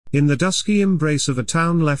In the dusky embrace of a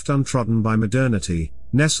town left untrodden by modernity,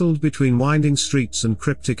 nestled between winding streets and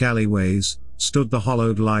cryptic alleyways, stood the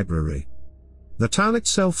hollowed library. The town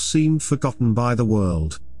itself seemed forgotten by the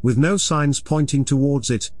world, with no signs pointing towards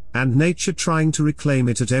it, and nature trying to reclaim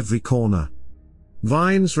it at every corner.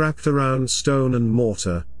 Vines wrapped around stone and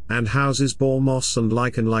mortar, and houses bore moss and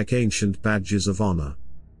lichen like ancient badges of honor.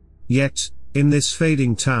 Yet, in this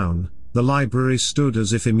fading town, the library stood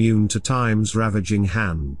as if immune to time's ravaging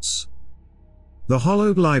hands. The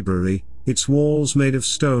hollowed library, its walls made of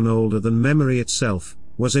stone older than memory itself,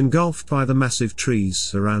 was engulfed by the massive trees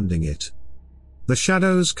surrounding it. The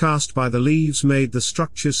shadows cast by the leaves made the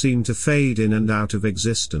structure seem to fade in and out of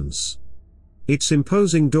existence. Its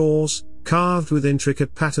imposing doors, carved with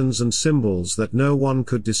intricate patterns and symbols that no one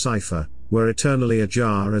could decipher, were eternally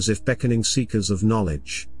ajar as if beckoning seekers of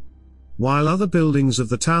knowledge. While other buildings of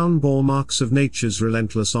the town bore marks of nature's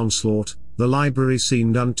relentless onslaught, the library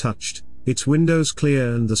seemed untouched, its windows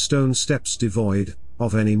clear and the stone steps devoid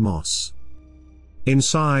of any moss.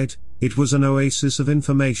 Inside, it was an oasis of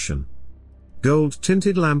information.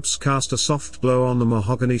 Gold-tinted lamps cast a soft glow on the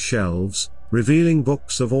mahogany shelves, revealing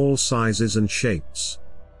books of all sizes and shapes.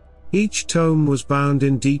 Each tome was bound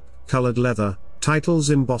in deep, colored leather,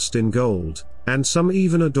 titles embossed in gold, and some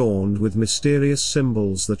even adorned with mysterious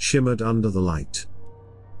symbols that shimmered under the light.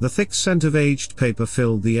 The thick scent of aged paper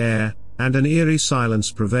filled the air, and an eerie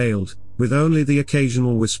silence prevailed, with only the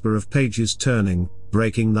occasional whisper of pages turning,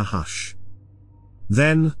 breaking the hush.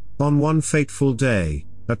 Then, on one fateful day,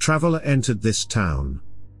 a traveler entered this town.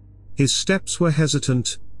 His steps were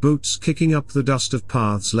hesitant, boots kicking up the dust of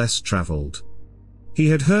paths less traveled. He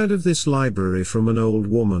had heard of this library from an old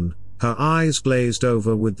woman, her eyes glazed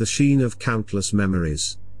over with the sheen of countless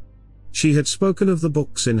memories. She had spoken of the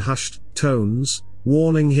books in hushed tones,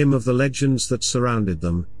 warning him of the legends that surrounded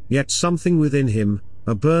them, yet something within him,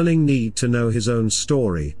 a burning need to know his own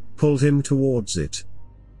story, pulled him towards it.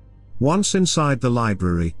 Once inside the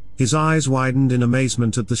library, his eyes widened in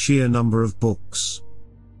amazement at the sheer number of books.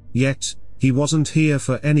 Yet, he wasn't here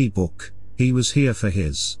for any book, he was here for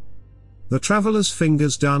his. The traveler's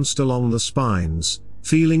fingers danced along the spines,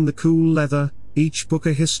 feeling the cool leather, each book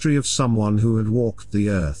a history of someone who had walked the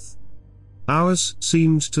earth. Hours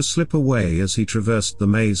seemed to slip away as he traversed the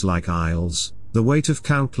maze-like aisles, the weight of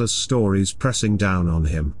countless stories pressing down on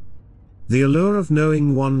him. The allure of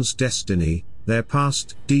knowing one's destiny, their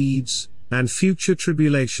past deeds, and future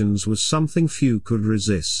tribulations was something few could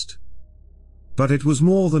resist. But it was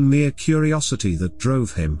more than mere curiosity that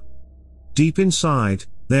drove him. Deep inside,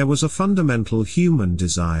 there was a fundamental human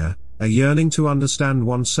desire, a yearning to understand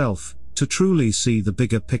oneself, to truly see the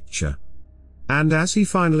bigger picture. And as he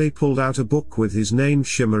finally pulled out a book with his name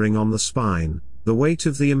shimmering on the spine, the weight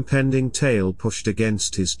of the impending tale pushed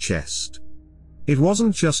against his chest. It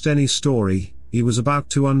wasn't just any story he was about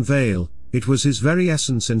to unveil, it was his very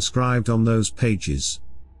essence inscribed on those pages.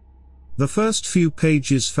 The first few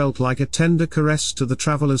pages felt like a tender caress to the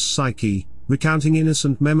traveler's psyche, recounting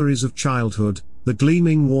innocent memories of childhood, the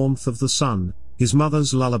gleaming warmth of the sun, his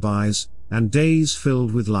mother's lullabies, and days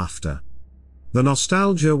filled with laughter. The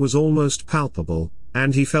nostalgia was almost palpable,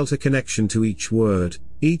 and he felt a connection to each word,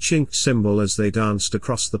 each inked symbol as they danced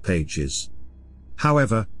across the pages.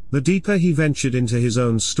 However, the deeper he ventured into his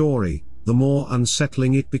own story, the more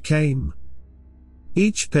unsettling it became.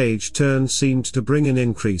 Each page turn seemed to bring an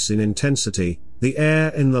increase in intensity, the air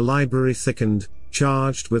in the library thickened,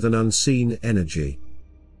 charged with an unseen energy.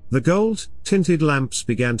 The gold-tinted lamps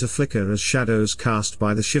began to flicker as shadows cast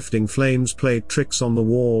by the shifting flames played tricks on the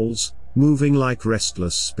walls, moving like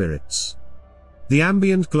restless spirits. The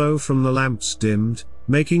ambient glow from the lamps dimmed,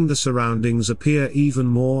 making the surroundings appear even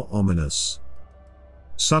more ominous.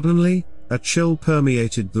 Suddenly, a chill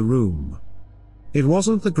permeated the room. It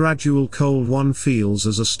wasn't the gradual cold one feels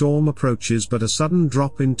as a storm approaches, but a sudden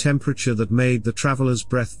drop in temperature that made the traveler's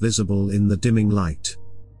breath visible in the dimming light.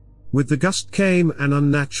 With the gust came an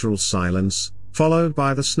unnatural silence, followed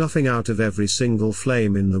by the snuffing out of every single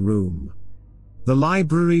flame in the room. The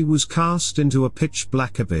library was cast into a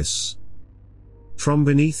pitch-black abyss. From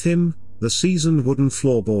beneath him, the seasoned wooden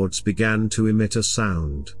floorboards began to emit a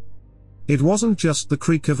sound. It wasn't just the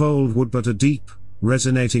creak of old wood but a deep,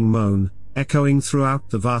 resonating moan, echoing throughout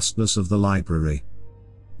the vastness of the library.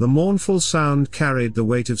 The mournful sound carried the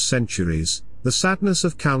weight of centuries, the sadness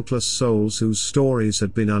of countless souls whose stories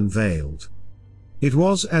had been unveiled. It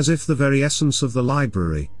was as if the very essence of the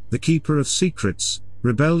library, the keeper of secrets,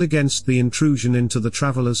 rebelled against the intrusion into the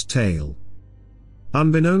traveler's tale.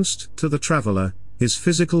 Unbeknownst to the traveler, his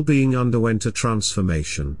physical being underwent a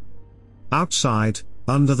transformation. Outside,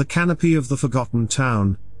 under the canopy of the forgotten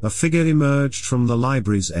town, a figure emerged from the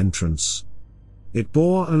library's entrance. It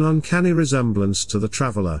bore an uncanny resemblance to the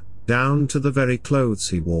traveler, down to the very clothes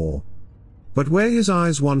he wore. But where his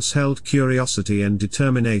eyes once held curiosity and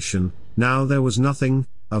determination, now there was nothing,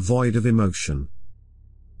 a void of emotion.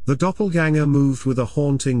 The doppelganger moved with a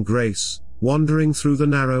haunting grace, wandering through the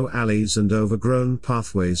narrow alleys and overgrown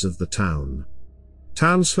pathways of the town.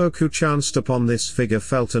 Townsfolk who chanced upon this figure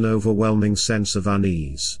felt an overwhelming sense of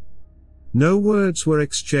unease. No words were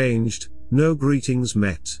exchanged, no greetings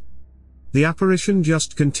met. The apparition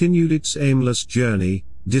just continued its aimless journey,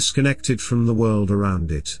 disconnected from the world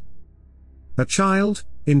around it. A child,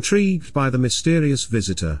 intrigued by the mysterious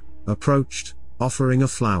visitor, approached, offering a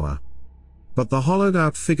flower. But the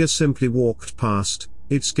hollowed-out figure simply walked past,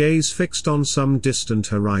 its gaze fixed on some distant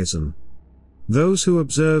horizon. Those who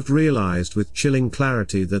observed realized with chilling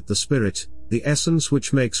clarity that the spirit, the essence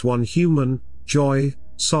which makes one human, joy,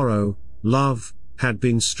 sorrow, love, had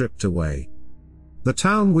been stripped away. The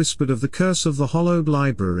town whispered of the curse of the hollowed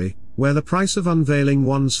library, where the price of unveiling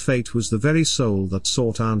one's fate was the very soul that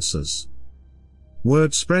sought answers.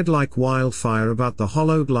 Word spread like wildfire about the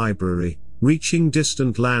hollowed library, reaching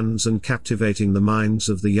distant lands and captivating the minds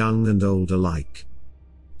of the young and old alike.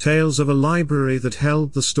 Tales of a library that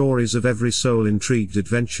held the stories of every soul intrigued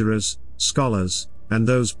adventurers, scholars, and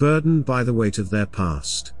those burdened by the weight of their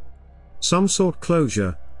past. Some sought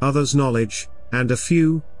closure, others knowledge, and a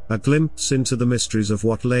few, a glimpse into the mysteries of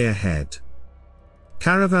what lay ahead.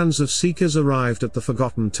 Caravans of seekers arrived at the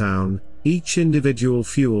forgotten town, each individual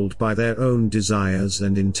fueled by their own desires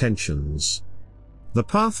and intentions. The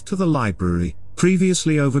path to the library,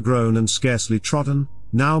 previously overgrown and scarcely trodden,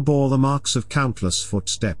 now bore the marks of countless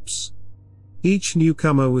footsteps. Each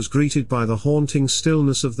newcomer was greeted by the haunting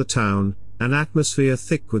stillness of the town, an atmosphere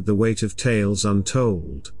thick with the weight of tales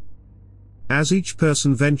untold. As each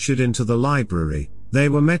person ventured into the library, they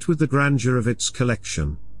were met with the grandeur of its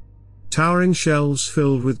collection. Towering shelves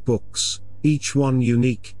filled with books, each one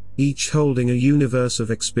unique, each holding a universe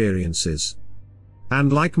of experiences.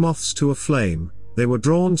 And like moths to a flame, they were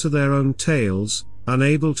drawn to their own tales,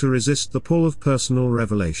 unable to resist the pull of personal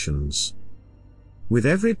revelations. With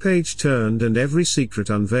every page turned and every secret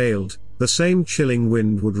unveiled, the same chilling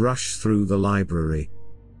wind would rush through the library.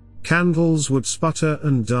 Candles would sputter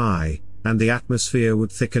and die, and the atmosphere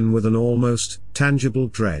would thicken with an almost tangible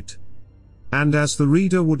dread. And as the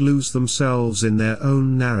reader would lose themselves in their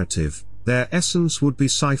own narrative, their essence would be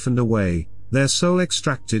siphoned away, their soul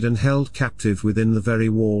extracted and held captive within the very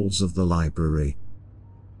walls of the library.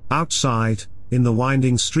 Outside, in the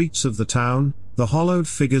winding streets of the town, the hollowed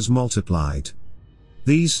figures multiplied.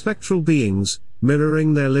 These spectral beings,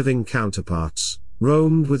 mirroring their living counterparts,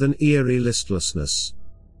 roamed with an eerie listlessness.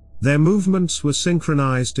 Their movements were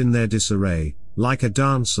synchronized in their disarray, like a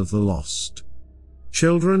dance of the lost.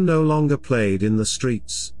 Children no longer played in the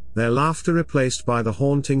streets, their laughter replaced by the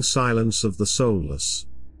haunting silence of the soulless.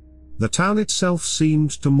 The town itself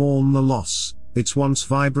seemed to mourn the loss, its once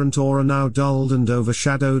vibrant aura now dulled and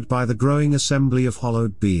overshadowed by the growing assembly of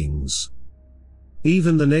hollowed beings.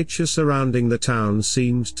 Even the nature surrounding the town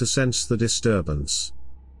seemed to sense the disturbance.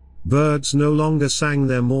 Birds no longer sang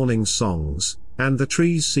their morning songs, and the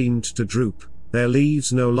trees seemed to droop, their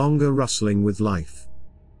leaves no longer rustling with life.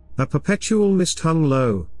 A perpetual mist hung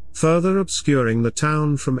low, further obscuring the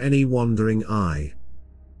town from any wandering eye.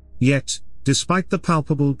 Yet, despite the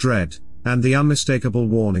palpable dread, and the unmistakable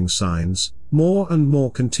warning signs, more and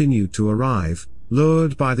more continued to arrive,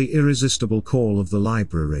 lured by the irresistible call of the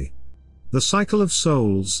library. The cycle of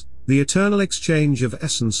souls, the eternal exchange of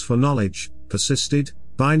essence for knowledge, persisted,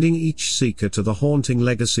 binding each seeker to the haunting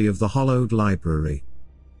legacy of the hollowed library.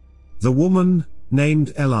 The woman,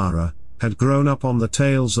 named Elara, had grown up on the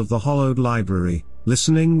tales of the hollowed library,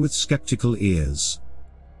 listening with skeptical ears.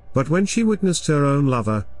 But when she witnessed her own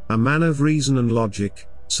lover, a man of reason and logic,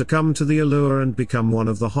 succumb to the allure and become one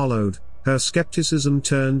of the hollowed, her skepticism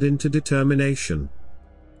turned into determination.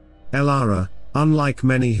 Elara, unlike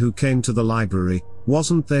many who came to the library,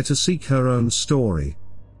 wasn't there to seek her own story.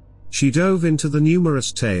 She dove into the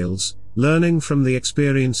numerous tales, learning from the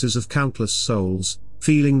experiences of countless souls,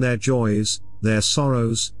 feeling their joys, their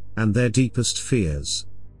sorrows, and their deepest fears.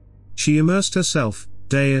 She immersed herself,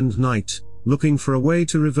 day and night, looking for a way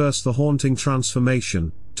to reverse the haunting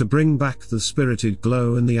transformation, to bring back the spirited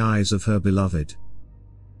glow in the eyes of her beloved.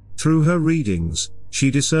 Through her readings,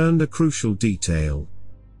 she discerned a crucial detail.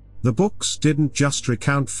 The books didn't just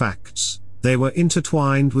recount facts, they were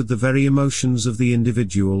intertwined with the very emotions of the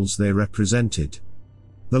individuals they represented.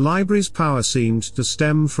 The library's power seemed to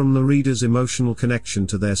stem from the reader's emotional connection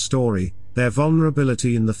to their story, their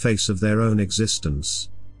vulnerability in the face of their own existence.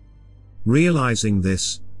 Realizing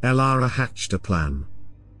this, Elara hatched a plan.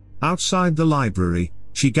 Outside the library,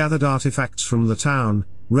 she gathered artifacts from the town,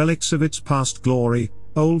 relics of its past glory,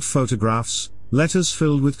 old photographs, letters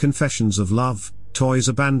filled with confessions of love, toys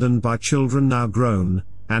abandoned by children now grown,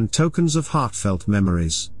 and tokens of heartfelt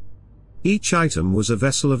memories. Each item was a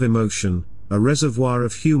vessel of emotion, a reservoir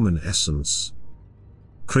of human essence.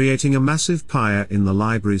 Creating a massive pyre in the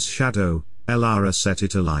library's shadow, Elara set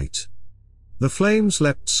it alight. The flames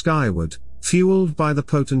leapt skyward, fueled by the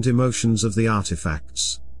potent emotions of the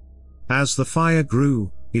artifacts. As the fire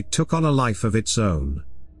grew, it took on a life of its own.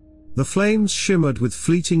 The flames shimmered with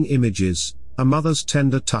fleeting images, a mother's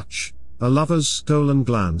tender touch, a lover's stolen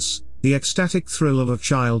glance, the ecstatic thrill of a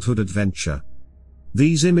childhood adventure.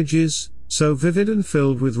 These images, so vivid and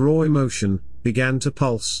filled with raw emotion, began to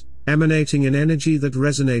pulse, emanating an energy that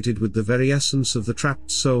resonated with the very essence of the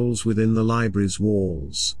trapped souls within the library's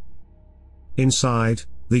walls. Inside,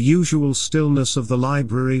 the usual stillness of the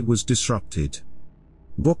library was disrupted.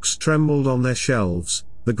 Books trembled on their shelves,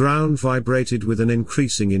 the ground vibrated with an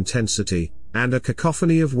increasing intensity, and a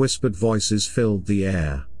cacophony of whispered voices filled the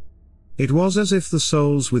air. It was as if the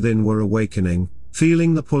souls within were awakening,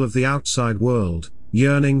 feeling the pull of the outside world,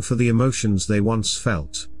 yearning for the emotions they once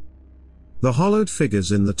felt. The hollowed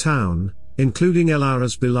figures in the town, including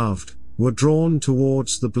Elara's beloved, were drawn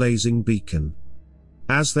towards the blazing beacon.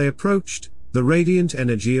 As they approached, the radiant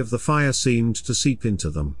energy of the fire seemed to seep into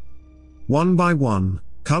them. One by one,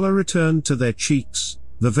 color returned to their cheeks,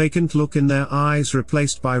 the vacant look in their eyes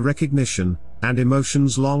replaced by recognition, and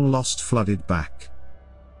emotions long lost flooded back.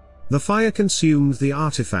 The fire consumed the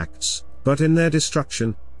artifacts, but in their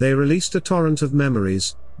destruction, they released a torrent of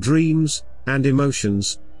memories, dreams, and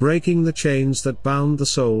emotions, breaking the chains that bound the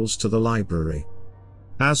souls to the library.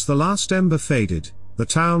 As the last ember faded, the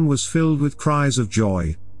town was filled with cries of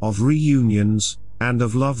joy, of reunions, and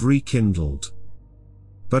of love rekindled.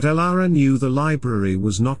 But Elara knew the library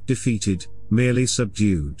was not defeated, merely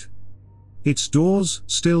subdued. Its doors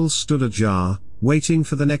still stood ajar, waiting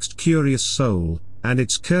for the next curious soul, and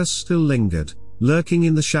its curse still lingered, lurking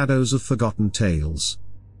in the shadows of forgotten tales.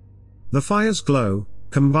 The fire's glow,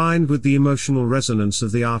 combined with the emotional resonance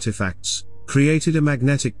of the artifacts, created a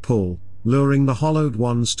magnetic pull, luring the hollowed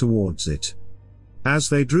ones towards it. As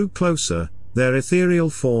they drew closer, their ethereal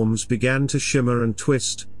forms began to shimmer and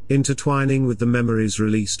twist, intertwining with the memories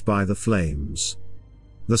released by the flames.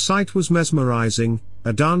 The sight was mesmerizing,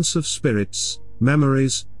 a dance of spirits,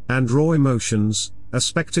 memories, and raw emotions, a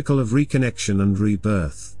spectacle of reconnection and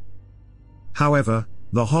rebirth. However,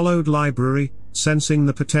 the hollowed library, sensing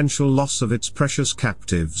the potential loss of its precious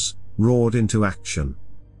captives, roared into action.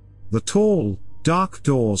 The tall, dark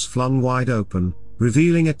doors flung wide open,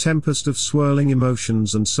 revealing a tempest of swirling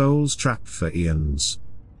emotions and souls trapped for eons.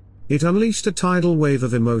 It unleashed a tidal wave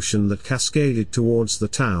of emotion that cascaded towards the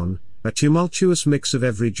town, a tumultuous mix of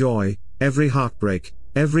every joy, every heartbreak,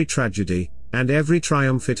 every tragedy, and every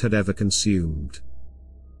triumph it had ever consumed.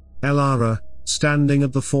 Elara, standing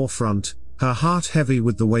at the forefront, her heart heavy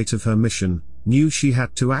with the weight of her mission, knew she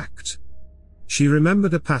had to act. She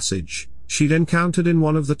remembered a passage she'd encountered in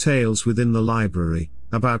one of the tales within the library,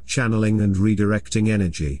 about channeling and redirecting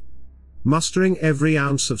energy. Mustering every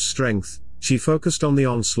ounce of strength, she focused on the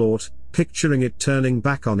onslaught, picturing it turning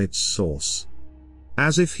back on its source.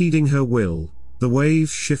 As if heeding her will, the wave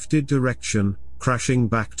shifted direction, crashing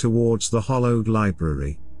back towards the hollowed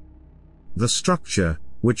library. The structure,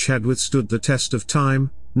 which had withstood the test of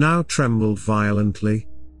time, now trembled violently.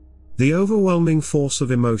 The overwhelming force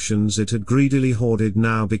of emotions it had greedily hoarded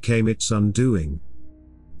now became its undoing.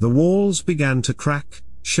 The walls began to crack,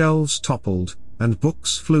 shelves toppled, and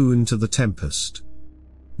books flew into the tempest.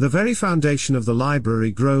 The very foundation of the library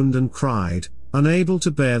groaned and cried, unable to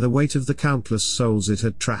bear the weight of the countless souls it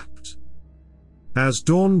had trapped. As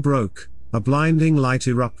dawn broke, a blinding light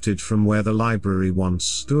erupted from where the library once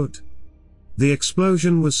stood. The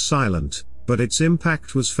explosion was silent, but its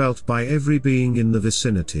impact was felt by every being in the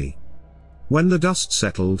vicinity. When the dust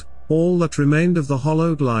settled, all that remained of the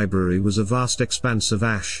hollowed library was a vast expanse of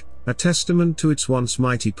ash, a testament to its once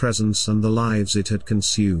mighty presence and the lives it had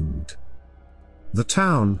consumed. The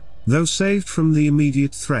town, though saved from the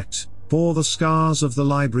immediate threat, bore the scars of the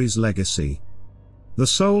library's legacy. The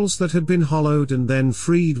souls that had been hollowed and then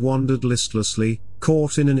freed wandered listlessly,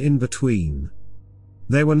 caught in an in-between.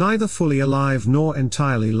 They were neither fully alive nor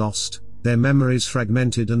entirely lost, their memories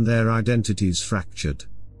fragmented and their identities fractured.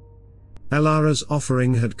 Elara's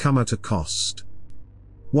offering had come at a cost.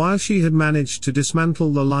 While she had managed to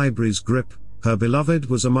dismantle the library's grip, her beloved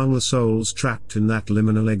was among the souls trapped in that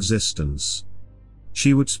liminal existence.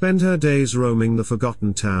 She would spend her days roaming the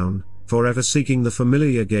forgotten town, forever seeking the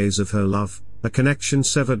familiar gaze of her love, a connection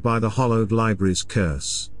severed by the hollowed library's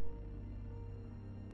curse.